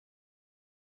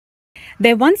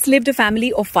There once lived a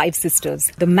family of 5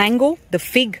 sisters: the mango, the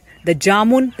fig, the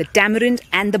jamun, the tamarind,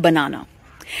 and the banana.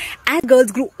 As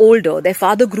girls grew older, their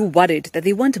father grew worried that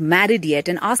they weren't married yet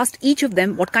and asked each of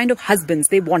them what kind of husbands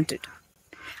they wanted.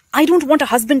 "I don't want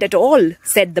a husband at all,"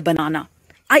 said the banana.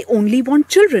 "I only want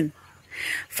children."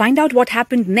 Find out what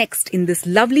happened next in this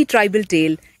lovely tribal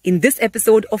tale in this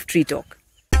episode of Tree Talk.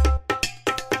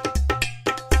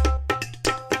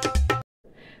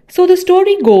 So the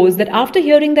story goes that after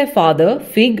hearing their father,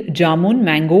 fig, jamun,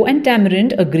 mango and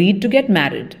tamarind agreed to get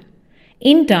married.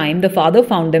 In time, the father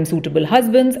found them suitable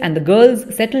husbands and the girls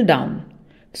settled down.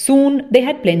 Soon, they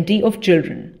had plenty of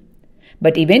children.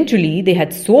 But eventually, they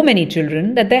had so many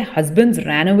children that their husbands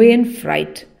ran away in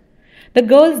fright. The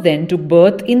girls then took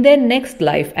birth in their next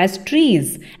life as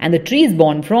trees, and the trees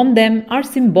born from them are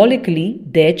symbolically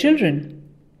their children.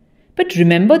 But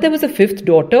remember, there was a 5th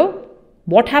daughter?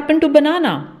 What happened to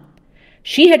Banana?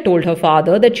 She had told her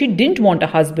father that she didn't want a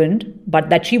husband,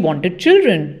 but that she wanted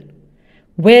children.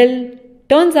 Well,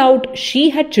 turns out she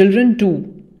had children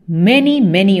too.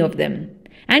 Many of them.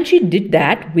 And she did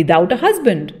that without a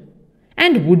husband.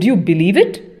 And would you believe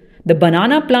it? The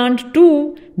banana plant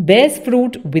too bears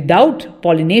fruit without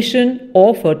pollination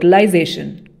or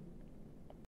fertilization.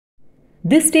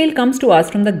 This tale comes to us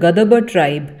from the Gadaba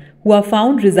tribe, who are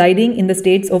found residing in the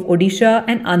states of Odisha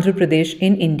and Andhra Pradesh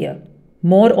in India.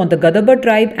 More on the Gadaba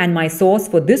tribe and my source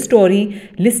for this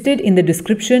story listed in the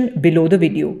description below the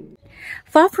video.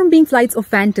 Far from being flights of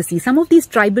fantasy, some of these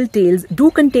tribal tales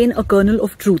do contain a kernel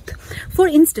of truth. For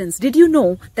instance, did you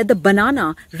know that the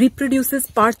banana reproduces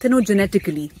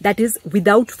parthenogenetically, that is,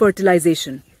 without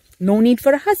fertilization? No need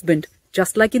for a husband,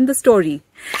 just like in the story.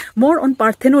 More on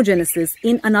parthenogenesis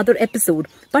in another episode,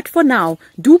 but for now,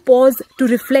 do pause to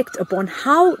reflect upon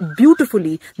how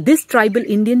beautifully this tribal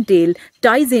Indian tale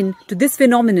ties in to this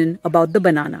phenomenon about the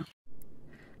banana.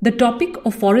 The topic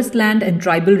of forest land and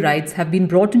tribal rights have been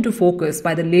brought into focus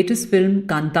by the latest film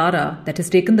Kantara that has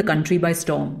taken the country by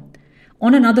storm.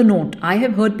 On another note, I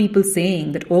have heard people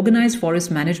saying that organized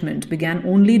forest management began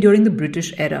only during the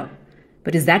British era.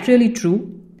 But is that really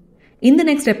true? In the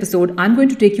next episode, I'm going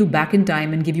to take you back in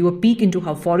time and give you a peek into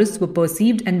how forests were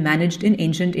perceived and managed in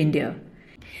ancient India.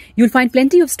 You'll find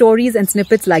plenty of stories and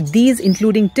snippets like these,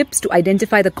 including tips to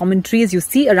identify the common trees you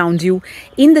see around you,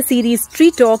 in the series Tree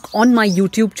Talk on my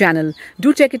YouTube channel.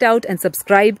 Do check it out and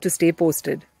subscribe to stay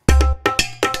posted.